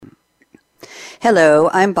Hello,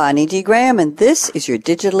 I'm Bonnie D. Graham, and this is your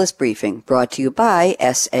Digitalist Briefing, brought to you by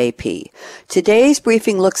SAP. Today's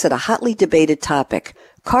briefing looks at a hotly debated topic,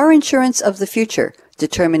 car insurance of the future,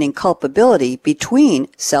 determining culpability between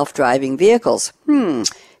self-driving vehicles.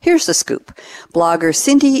 Here's the scoop. Blogger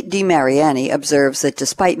Cindy DiMariani observes that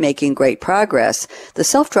despite making great progress, the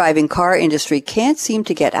self-driving car industry can't seem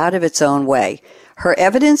to get out of its own way. Her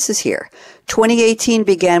evidence is here. 2018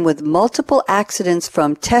 began with multiple accidents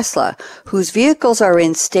from Tesla, whose vehicles are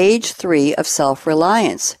in stage 3 of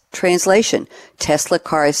self-reliance. Translation: Tesla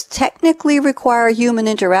cars technically require human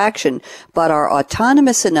interaction, but are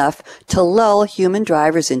autonomous enough to lull human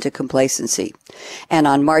drivers into complacency. And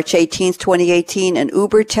on March 18, 2018, an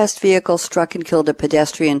Uber test vehicle struck and killed a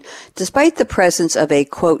pedestrian despite the presence of a,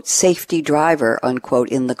 quote, safety driver, unquote,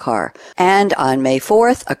 in the car. And on May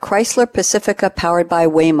 4th, a Chrysler Pacifica powered by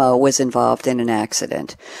Waymo was involved in an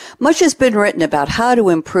accident. Much has been written about how to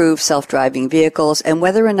improve self-driving vehicles and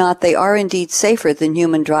whether or not they are indeed safer than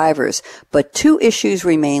human drivers, but two issues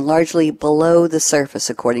remain largely below the surface,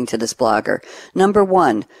 according to this blogger. Number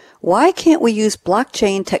one, why can't we use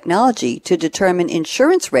blockchain technology to determine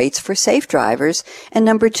insurance rates for safe drivers? And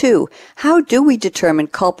number two, how do we determine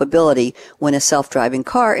culpability when a self-driving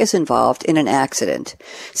car is involved in an accident?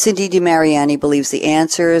 Cindy DiMariani believes the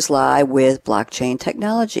answers lie with blockchain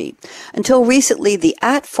technology. Until recently, the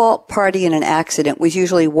at-fault party in an accident was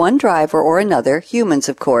usually one driver or another, humans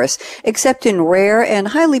of course, except in rare and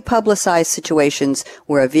highly publicized situations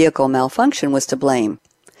where a vehicle malfunction was to blame.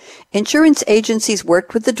 Insurance agencies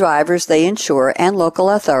worked with the drivers they insure and local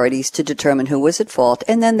authorities to determine who was at fault,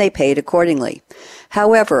 and then they paid accordingly.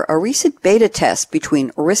 However, a recent beta test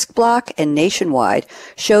between RiskBlock and Nationwide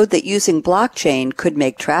showed that using blockchain could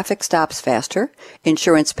make traffic stops faster,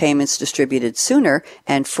 insurance payments distributed sooner,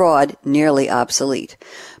 and fraud nearly obsolete.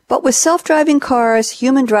 But with self-driving cars,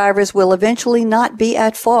 human drivers will eventually not be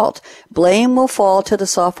at fault. Blame will fall to the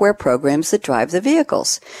software programs that drive the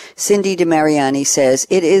vehicles. Cindy DiMariani says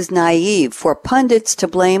it is naive for pundits to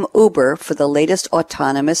blame Uber for the latest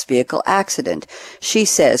autonomous vehicle accident. She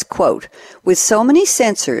says, quote, with so many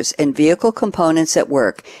sensors and vehicle components at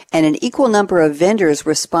work and an equal number of vendors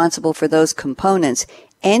responsible for those components,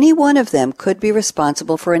 any one of them could be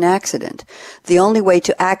responsible for an accident. The only way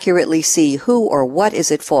to accurately see who or what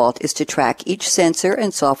is at fault is to track each sensor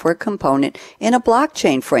and software component in a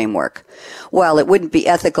blockchain framework. While it wouldn't be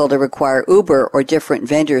ethical to require Uber or different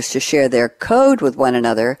vendors to share their code with one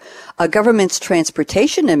another, a government's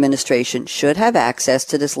transportation administration should have access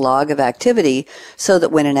to this log of activity so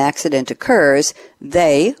that when an accident occurs,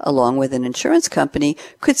 they, along with an insurance company,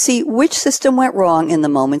 could see which system went wrong in the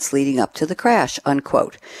moments leading up to the crash,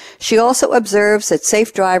 unquote. She also observes that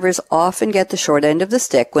safe drivers often get the short end of the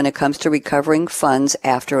stick when it comes to recovering funds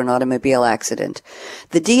after an automobile accident.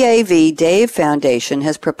 The DAV Dave Foundation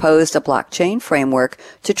has proposed a blockchain framework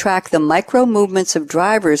to track the micro movements of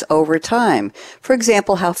drivers over time. For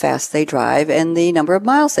example, how fast they drive and the number of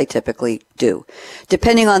miles they typically do.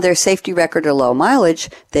 Depending on their safety record or low mileage,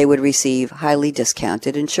 they would receive highly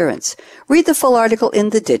discounted insurance. Read the full article in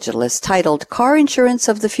The Digitalist titled Car Insurance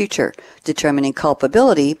of the Future, Determining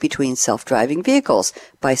Culpability Between Self-Driving Vehicles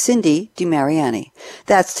by Cindy DiMariani.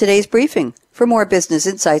 That's today's briefing. For more business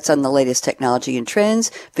insights on the latest technology and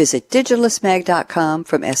trends, visit digitalistmag.com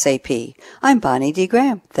from SAP. I'm Bonnie D.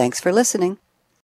 Graham. Thanks for listening.